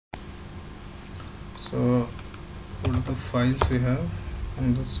So put the files we have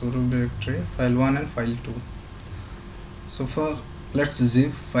in the root directory, file 1 and file 2. So for let's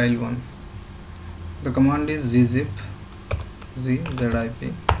zip file 1. The command is gzip, zip, and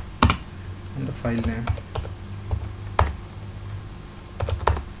the file name.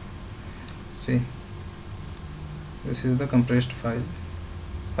 See, this is the compressed file,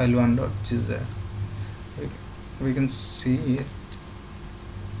 file1.gz. We can see it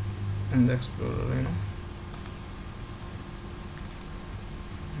in the explorer,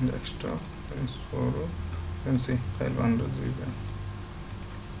 in the desktop. Then you can see file1.gz.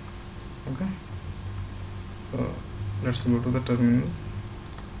 Okay, so let's go to the terminal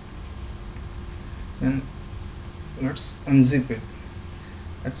and let's unzip it.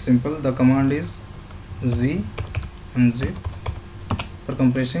 It's simple. The command is unzip. For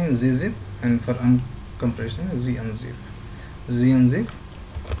compression is gzip, and for uncompression is unzip. Unzip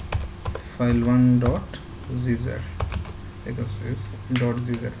file1.gz, because it's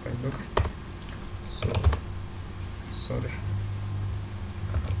 .gz file. Okay, so sorry.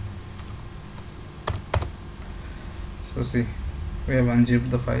 So see, we have unzipped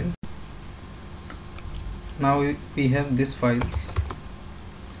the file. Now we have these files.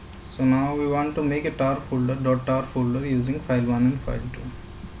 So now we want to make a tar folder, .tar folder, using file 1 and file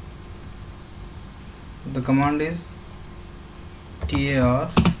 2. The command is tar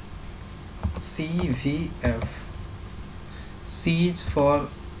cvf. C is for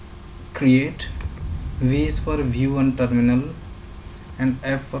create, V is for view on terminal, and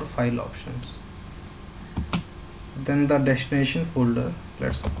F for file options. Then the destination folder,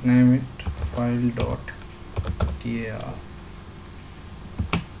 let's name it file.tar.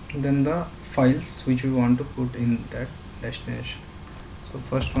 Then the files which we want to put in that destination. So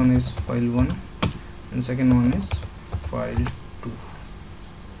first one is file 1 and second one is file 2.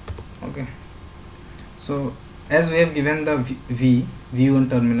 Okay, so as we have given the view on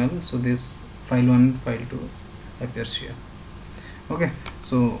terminal, so this file 1 and file 2 appears here. Okay,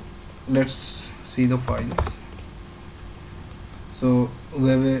 so let's see the files. So we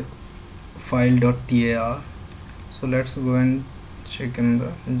have a file.tar. so let's go and check in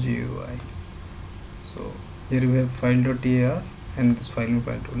the GUI. So here we have file.tar and this file and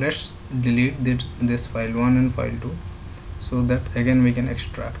file 2. Let's delete this file 1 and file 2, so that again we can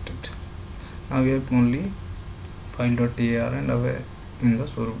extract it. Now we have only file.tar and away in the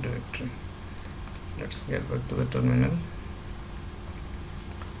source directory. Let's get back to the terminal.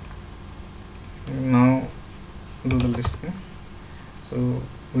 Now do the listing. So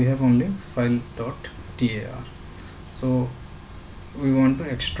we have only file.tar. So we want to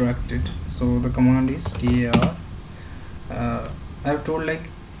extract it. So the command is tar. I have told like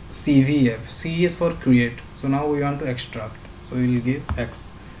cvf. C is for create. So now we want to extract. So we will give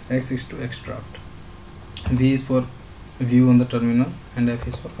x. X is to extract. V is for view on the terminal, and F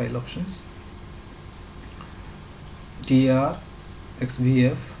is for file options. tar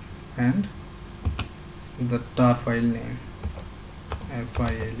xvf and the tar file name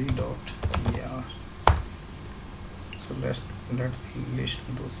file.tar. So let's list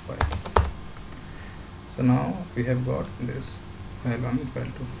those files. So now we have got this file 1 and file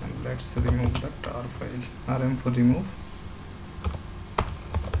 2, and let's remove the tar file. RM for remove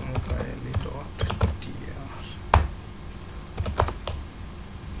file.tar.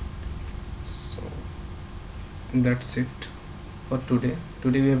 So that's it for today.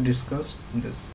 We have discussed this